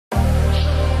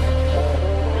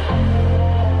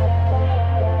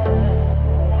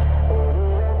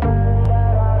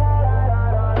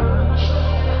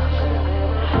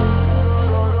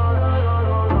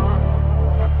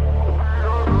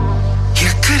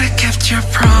your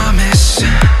promise?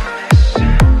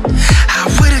 I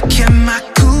would've kept my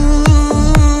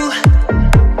cool.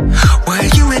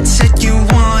 What you had said you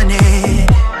wanted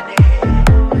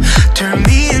turned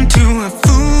me into a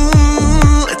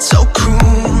fool. It's so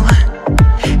cruel.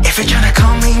 If you're trying to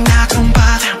call me now, don't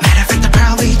bother. Matter of fact, I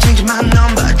probably changed my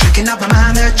number. Drinking up my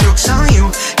mind, the joke's on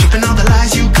you. Keeping all the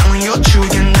lies you calling your true.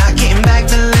 You're not getting back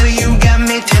the little you got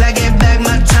me. Till I get back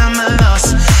my time I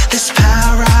lost. This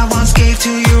power I once gave to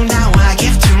you, now I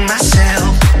give to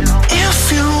myself.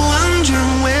 If you're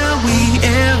wondering, will we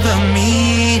ever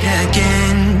meet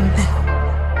again?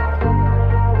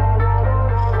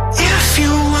 If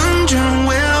you're wondering,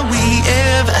 will we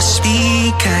ever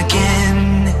speak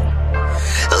again?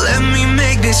 Let me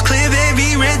make this clear,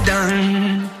 baby, we're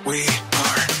done. We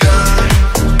are done.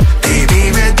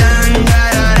 Baby, we're done. Da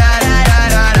da da da da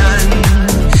da done.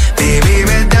 Baby,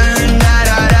 we're done. Da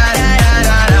da da da da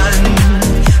da done.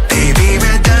 Baby,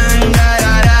 we're done. Da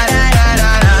da da da da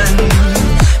da done.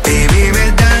 Baby,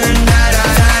 we're done. Da da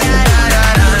da da da da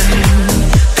done.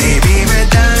 Baby, we're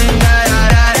done. Da da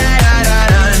da da da da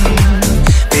done.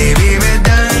 Baby, we're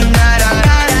done. Da da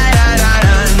da da da da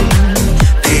done.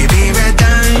 Baby, we're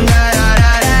done. Da da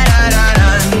da da da da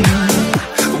done.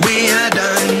 We are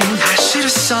done. I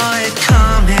should've saw it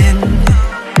coming.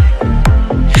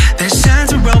 The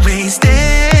signs were always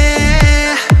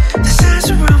there. The signs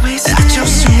were always there. I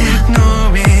chose to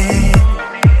ignore it.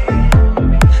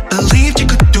 Believed you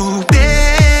could do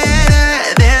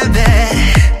better,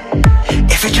 there.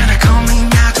 If you're trying to call me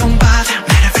now, don't bother.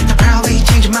 Matter of fact, I probably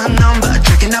changed my number.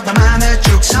 Drinking up my mind, the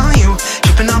joke's on you.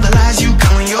 Tripping all the lies you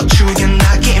calling your true. You're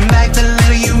not getting back the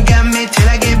little you got me. Till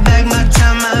I get back my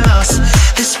time I lost.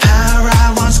 This power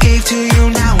I once gave to you,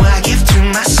 now I give to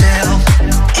myself.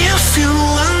 If you're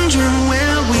wondering,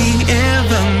 will we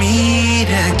ever meet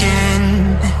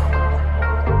again?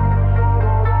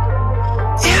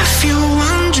 If you're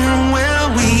wondering, will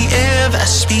we ever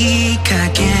speak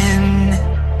again?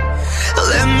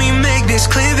 Let me make this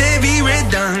clear, baby, we're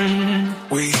done.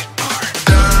 We are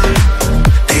done.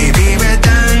 Baby, we're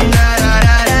done. Da da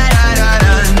da da da da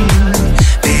done.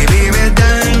 Baby, we're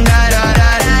done. Da da da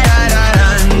da da da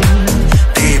done.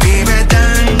 Baby, we're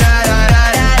done. Da da da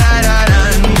da da da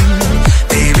done.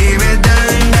 Baby, we're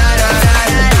done. Da da da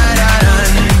da da da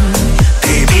done.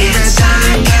 Baby, we're done. Da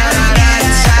da da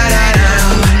da da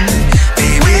done.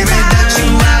 Baby, we're done.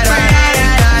 Da da da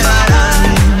da da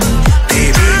done.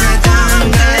 Baby, we're done.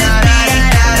 Da da da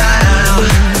da da done.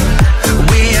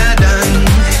 We are done.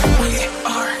 We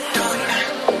are done.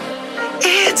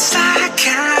 It's like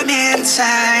I'm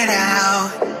inside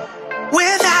out.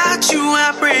 Without you,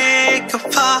 I break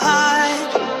apart.